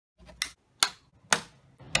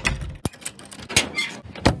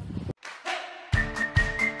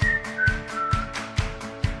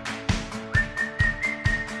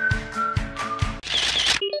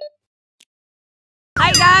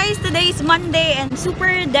today is Monday and super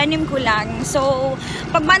denim ko lang. So,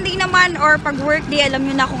 pag Monday naman or pag workday, alam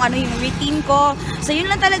nyo na kung ano yung routine ko. So, yun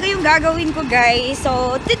lang talaga yung gagawin ko, guys.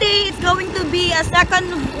 So, today is going to be a second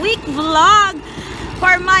week vlog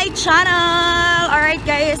for my channel. Alright,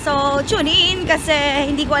 guys. So, tune in kasi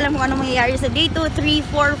hindi ko alam kung ano mangyayari sa day 2, 3,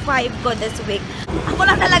 4, 5 ko this week. Ako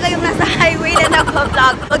lang talaga yung nasa highway na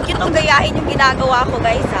nagpa-vlog. Huwag nyo itong gayahin yung ginagawa ko,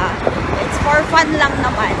 guys, ha. It's for fun lang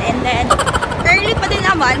naman. And then, early pa din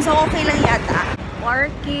naman, so okay lang yata.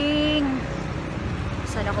 Parking.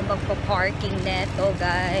 Saan ako magpa-parking neto,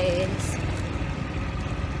 guys?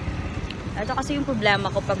 Ito kasi yung problema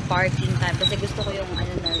ko pag parking time. Kasi gusto ko yung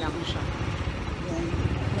ano na lang siya. Yung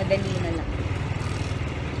madali na lang.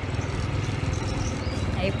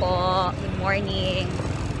 Hi po. Good morning.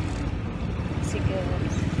 Sige.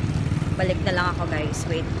 Balik na lang ako, guys.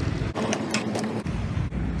 Wait.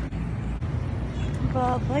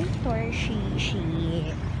 Bye-bye,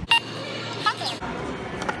 Torshishi.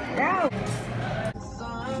 Wow!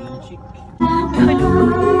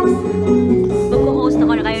 Mag-host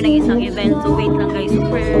ako na kayo ng isang event. So, wait lang, guys.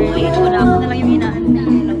 Super late ko na. Ako na lang yung inaantay.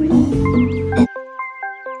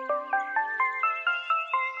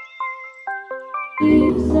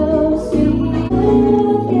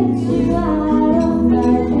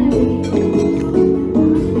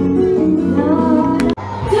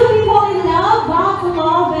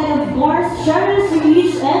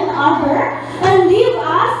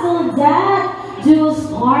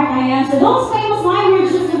 So those famous lines were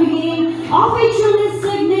just the beginning of a truly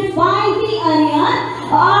signifying the onion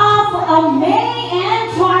of May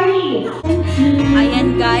and Charlie.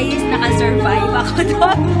 Ayan, guys, naka-survive ako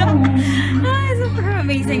doon. Super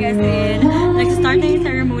amazing as in. Nag-start na yung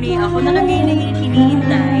ceremony. Ako na lang yung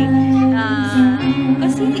hinihintay.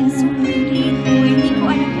 Kasi super late po. Hindi ko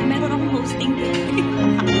alam na meron akong hosting day.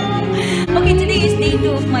 Okay, today is day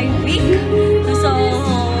 2 of my week. So,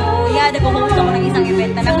 yeah, nag-host ako ng isang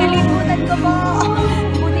event na nakalimutan ko po.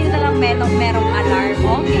 Buti na lang merong alarm.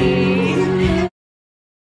 Okay.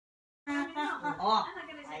 Oh,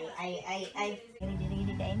 ay.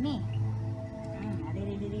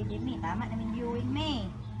 Dili. Tama namin viewing me.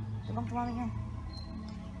 Subang tumawag yan.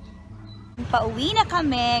 Pauwi na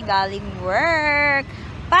kami galing work.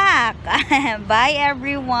 Pack. Bye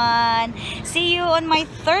everyone. See you on my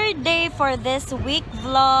third day for this week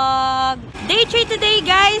vlog. Day 3 today,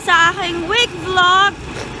 guys, sa aking week vlog.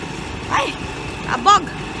 Ay, abog.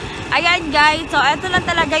 Ayan, guys. So, ito lang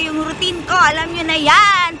talaga yung routine ko. Alam nyo na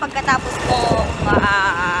yan. Pagkatapos ko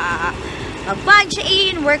mag-punch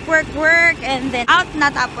in, work, and then out na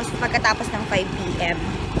tapos pagkatapos ng 5 p.m.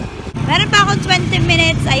 Meron pa akong 20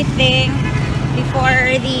 minutes, I think,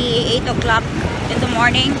 before the 8 o'clock in the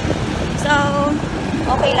morning. So,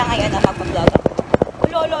 okay lang ngayon na mag-vlog.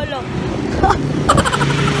 Ulo.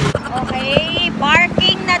 Okay,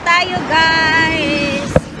 parking na tayo, guys.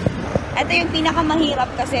 Ito yung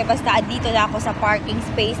pinakamahirap kasi basta dito na ako sa parking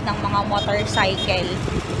space ng mga motorcycle.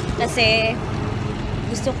 Kasi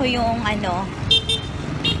gusto ko yung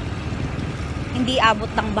hindi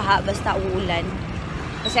abot ng baha basta ulan.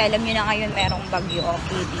 Kasi alam nyo na ngayon merong bagyo.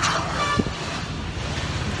 Okay, dito.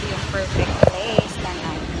 Ito yung perfect place na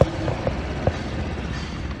natin.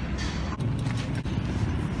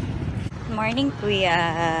 Good morning, Kuya.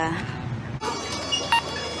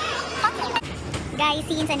 Guys,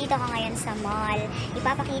 since nandito ako ngayon sa mall,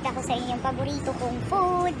 ipapakita ko sa inyo yung paborito kong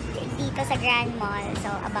food dito sa Grand Mall.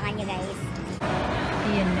 So, abangan nyo, guys.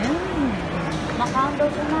 Ayan na. Makaundo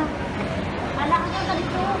ko na. Kala ko na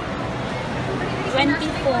dito.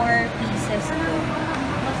 24 pieces po.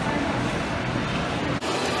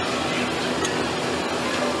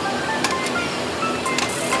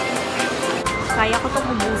 Kaya ko itong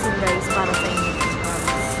ubusin, guys, para sa inyo.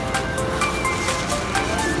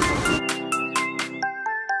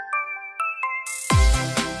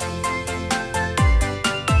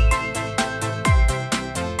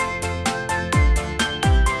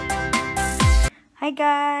 Hi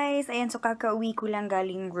guys! Ayan, so kakauwi ko lang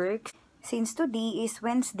galing work. Since today is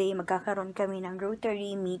Wednesday, magkakaroon kami ng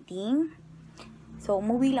Rotary meeting. So,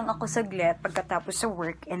 umuwi lang ako saglit pagkatapos sa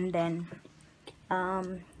work and then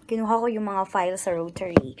kinuha ko yung mga files sa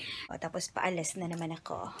Rotary. O, tapos paalas na naman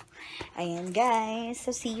ako. Ayan guys,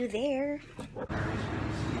 so see you there!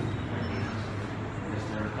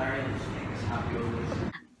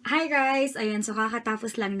 Hi guys! Ayan, so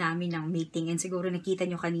kakatapos lang namin ng meeting and siguro nakita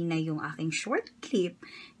nyo kanina yung aking short clip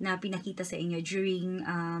na pinakita sa inyo during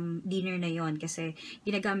dinner na yon kasi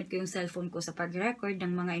ginagamit ko yung cellphone ko sa pag-record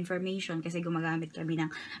ng mga information kasi gumagamit kami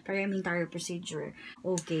ng parliamentary procedure.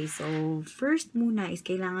 Okay, so first muna is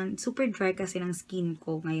kailangan, super dry kasi ng skin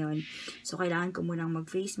ko ngayon. So kailangan ko munang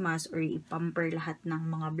mag-face mask or i-pamper lahat ng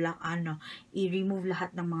mga black, i-remove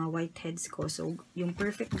lahat ng mga whiteheads ko. So yung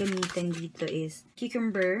perfect gamitin dito is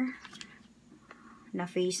cucumber na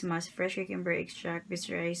face mask, fresh cucumber extract,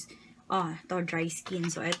 glycerized, to dry skin.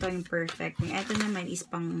 So, ito yung perfect. Yung ito naman is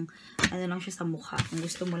pang, lang siya sa mukha. Kung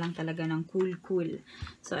gusto mo lang talaga ng cool.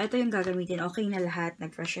 So, ito yung gagamitin. Okay na lahat.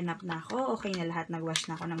 Nag-freshen up na ako. Okay na lahat. Nag-wash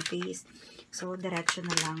na ako ng face. So, diretso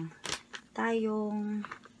na lang tayong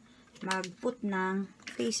mag-put ng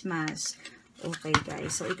face mask. Okay,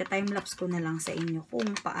 guys. So, ita-timelapse ko na lang sa inyo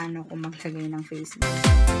kung paano ko maglagay ng face mask.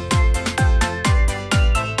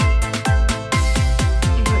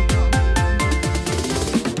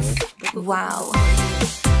 Wow.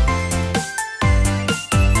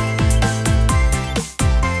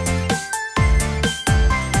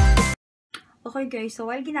 Okay guys,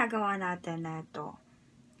 so while ginagawa natin na ito,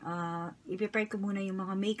 i-prepare ko muna yung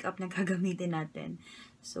mga makeup na gagamitin natin.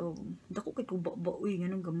 So, dako kay kuba ba, uy,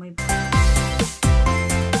 ganun gamay ba?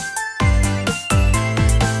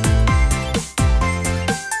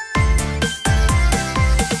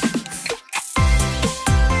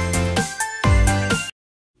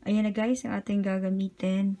 Ayan na guys, yung ating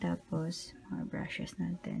gagamitin. Tapos, mga brushes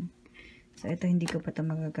natin. So, ito hindi ko pa ito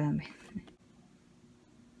magagamit.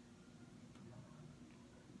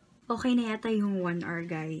 Okay na yata yung 1 hour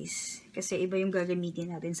guys. Kasi iba yung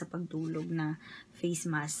gagamitin natin sa pagtulog na face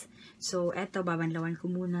mask. So, eto, babanlawan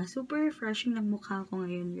ko muna. Super refreshing ng mukha ko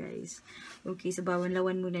ngayon guys. Okay, so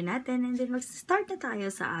babanlawan muna natin. And then, mag-start na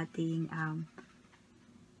tayo sa ating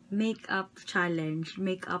makeup challenge,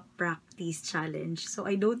 makeup practice challenge. So,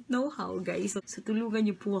 I don't know how, guys. So, tulungan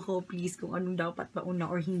niyo po ako, please, kung anong dapat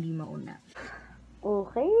mauna or hindi mauna.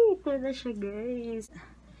 Okay, ito na siya, guys.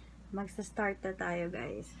 Magsa-start na tayo,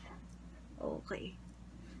 guys. Okay.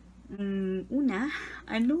 Una,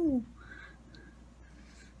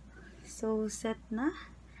 So, set na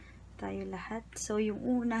tayo lahat. So, yung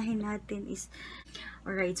unahin natin is,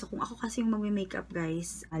 alright, so kung ako kasi yung magme-makeup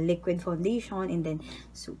guys, liquid foundation, and then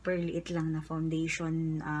super liit lang na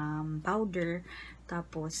foundation powder,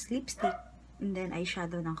 tapos lipstick, and then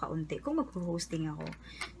eyeshadow ng kaunti, kung mag-hosting ako.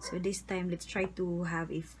 So, this time, let's try to have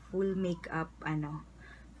a full makeup,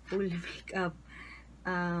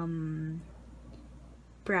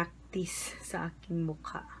 practice sa aking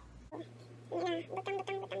mukha.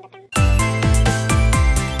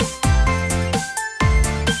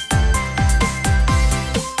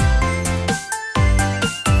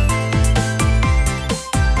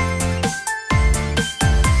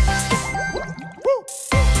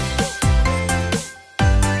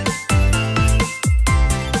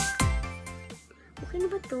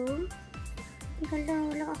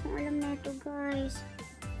 Wala akong alam na ito guys.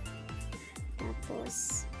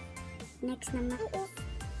 Tapos next naman itong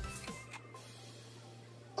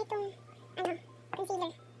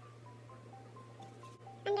concealer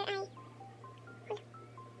under eye.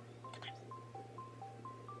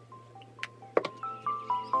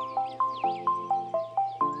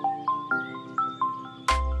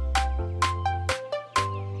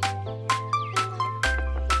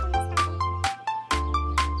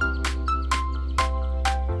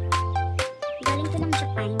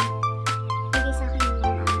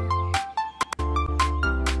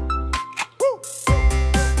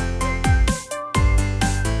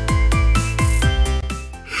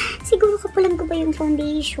 Siguro kapalan ko ba yung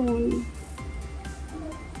foundation?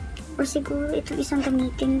 O siguro itong isang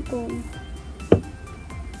gamitin ko.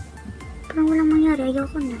 Parang walang mangyari.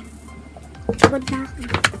 Ayoko na. Pagod na ako.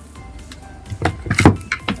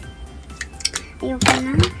 Ayoko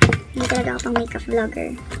na. Hindi talaga ako pang makeup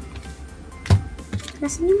vlogger.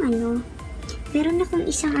 Kasi yung meron akong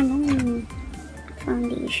isang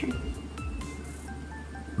foundation.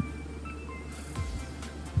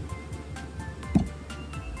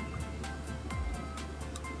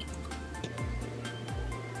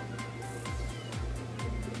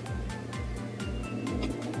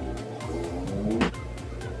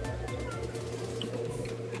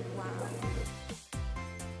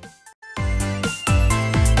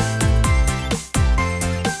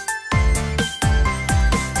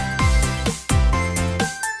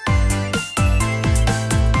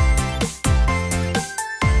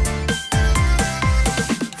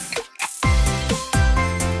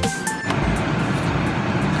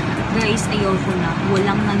 Guys, ayoko na.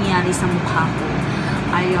 Walang nangyari sa mukha ko.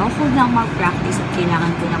 ayaw ko lang mag-practice at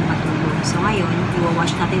kailangan ko lang matulog. So ngayon,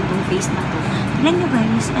 iwawash natin itong face na to. Tignan nyo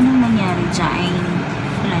guys, anong nangyari dyan?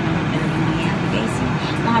 Wala naman talaga nangyari guys.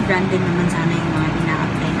 Mga branded naman sana yung mga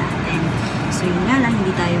ina-apply natin. So yun nga lang,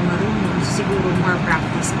 hindi tayo marunong. So siguro more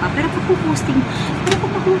practice pa. Pero pag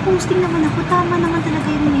magpo-posting naman ako, tama naman talaga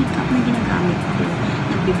yung makeup na ginagamit ko.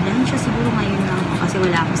 Nag-blind siya siguro ngayon lang ako kasi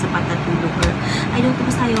wala akong sapat na tulog. Or I don't know,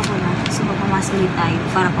 basta ayoko na. So magpamasok ulit tayo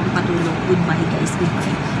para pang patulog. Goodbye guys,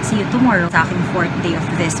 goodbye. See you tomorrow sa aking 4th day of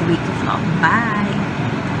this week vlog. Bye!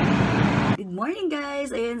 Good morning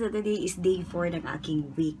guys! Ayan, so today is day 4 ng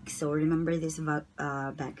aking week. So remember this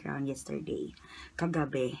background yesterday,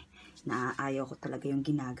 kagabi, na ayaw ko talaga yung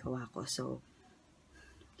ginagawa ko. So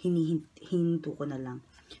hininto ko na lang.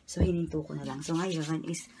 So ngayon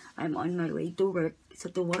is I'm on my way to work. So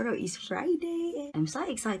tomorrow is Friday. I'm so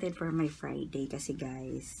excited for my Friday kasi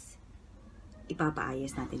guys,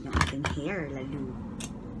 ipapaayos natin yung ating hair lalo.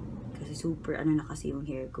 Kasi super na kasi yung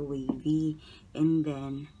hair ko, wavy. And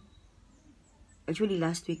then actually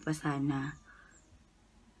last week pa sana.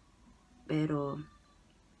 Pero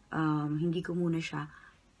hindi ko muna siya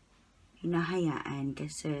hinahayaan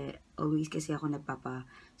kasi always kasi ako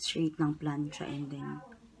nagpapa-straight ng plancha and then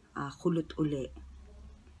kulot uli.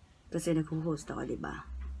 Kasi nag-host ako, diba?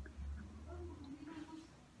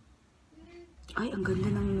 Ay, ang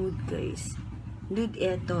ganda ng nude, guys. Nude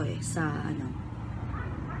ito sa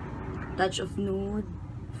Touch of Nude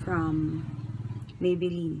from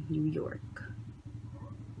Maybelline, New York.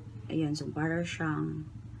 Ayan, so para siyang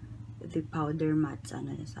the powder matte,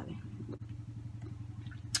 ano na sabi?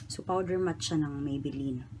 So, powder matte siya ng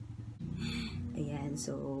Maybelline. Ayan,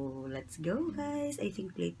 so, let's go, guys. I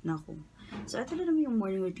think late na ako. So, ito na naman yung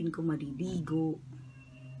morning routine ko. Maliligo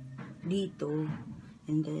dito.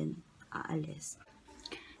 And then, aalis.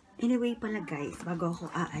 Anyway pala, guys, bago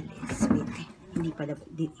ako aalis. Wait, hindi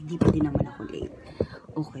pa din naman ako late.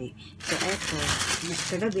 Okay. So, eto.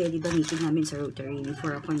 Kagabi, di ba, meeting namin sa Rotary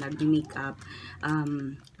before ako nag-makeup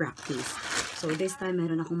practice. So, this time,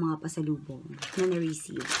 meron akong mga pasalubong na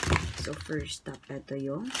na-receive. So, first up, ito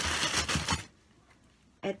yun.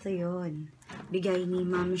 Bigay ni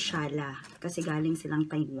Ma'am Shala. Kasi galing silang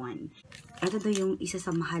Taiwan. Ito daw yung isa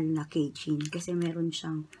sa mahal na keychain. Kasi meron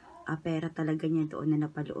siyang pera talaga niya doon na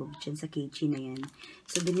napaloob dyan sa keychain na yan.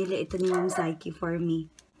 So, binili ito ni Ma'am Psyche for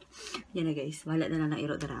me. Yan na guys. Wala na lang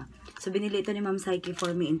iro tara. So, binili ito ni Ma'am Psyche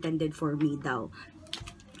for me. Intended for me daw.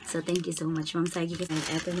 So, thank you so much, Ma'am Psyche. And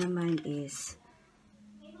ito naman is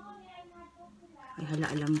ay,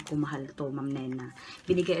 hala, alam ko mahal to, Ma'am Nena.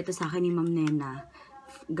 Binigay ito sa akin ni Ma'am Nena.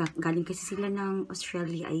 Galing kasi sila ng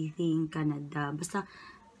Australia, I think, Canada. Basta,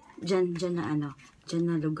 dyan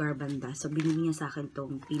na lugar banda. So, binili niya sa akin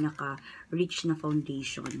tong pinaka-rich na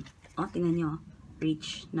foundation. O, tingnan nyo.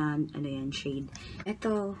 Rich na, yan, shade.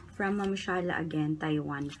 Ito, from Ma'am Shala again,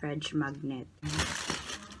 Taiwan French Magnet.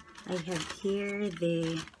 I have here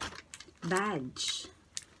the badge.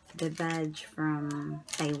 The badge from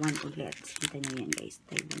Taiwan ulit. Kita nyo yan, guys.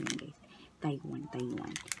 Taiwan yan, guys. Taiwan.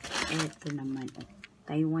 Ito naman,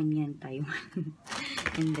 Taiwan yan, Taiwan.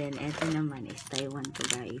 And then, ito naman is Taiwan to,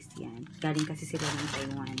 guys. Yan. Galing kasi sila ng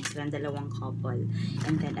Taiwan. Silang dalawang couple.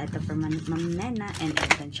 And then, ito from Ma'am Nena. And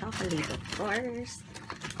ito chocolate, of course.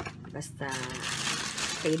 Basta,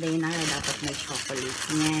 payday na dapat may chocolate.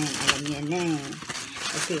 Yan. Alam niya na eh.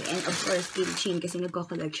 Okay. And of course, keychain. Kasi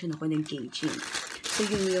nagko-collection ako ng keychain. So,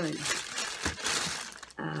 yun.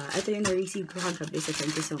 Ito yung na-receive ko kagabi. So,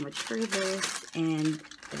 thank you so much for this. And,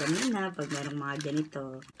 alam niyo na, pag merong mga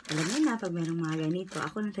ganito,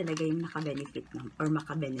 ako na talaga yung naka-benefit or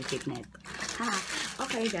maka-benefit neto. Ha!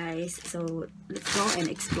 Okay, guys. So, let's go and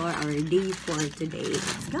explore our day for today.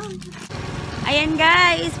 Let's go! Ayan,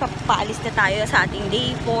 guys. Papaalis na tayo sa ating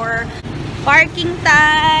day 4. Parking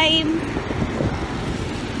time!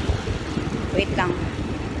 Wait lang.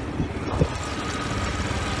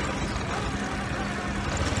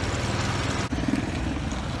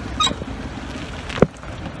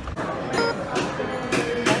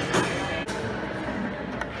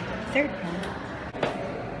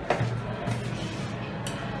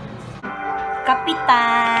 Kape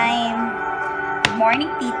time. Good morning,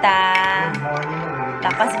 tita. Good morning.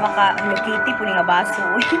 Takas baka lukiti po nga baso.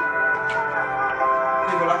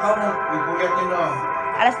 Hey, wala ka mo. Ibuyat nyo na.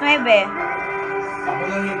 Alas 9. Ako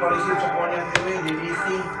na yung parisip sa kanya nila.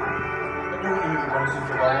 Dilisi. Ano yung parisip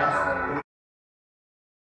sa kanya?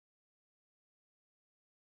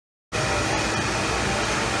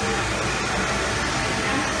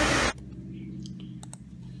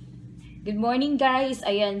 Good morning guys!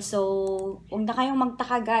 Ayan, so huwag na kayong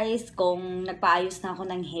magtaka guys kung nagpaayos na ako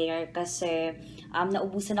ng hair kasi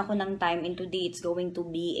naubusan ako ng time and today it's going to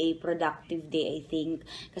be a productive day I think.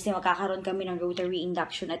 Kasi magkakaroon kami ng rotary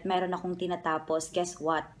induction at meron akong tinatapos. Guess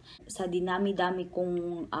what? Sa dinami-dami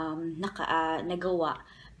kong nagawa,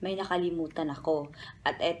 may nakalimutan ako.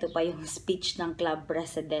 At eto pa yung speech ng club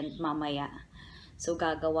president mamaya. So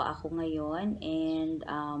gagawa ako ngayon and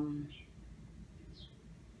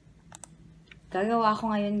gagawa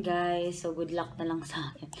ako ngayon guys. So good luck na lang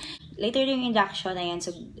sa akin. Later yung induction, ayan.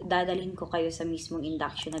 So dadalhin ko kayo sa mismong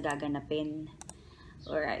induction na gaganapin.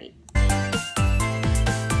 Alright.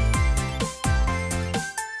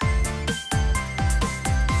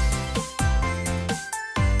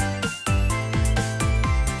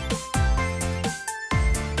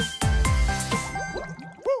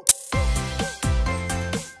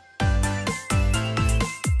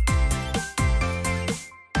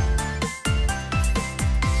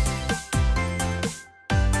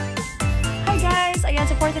 Ayan,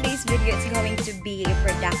 so for today's video, it's going to be a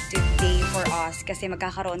productive day for us kasi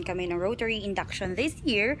magkakaroon kami ng Rotary induction this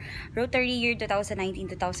year, Rotary year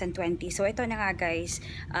 2019-2020. So ito na nga guys,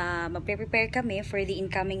 magpe-prepare kami for the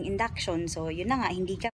incoming induction. So yun na nga, hindi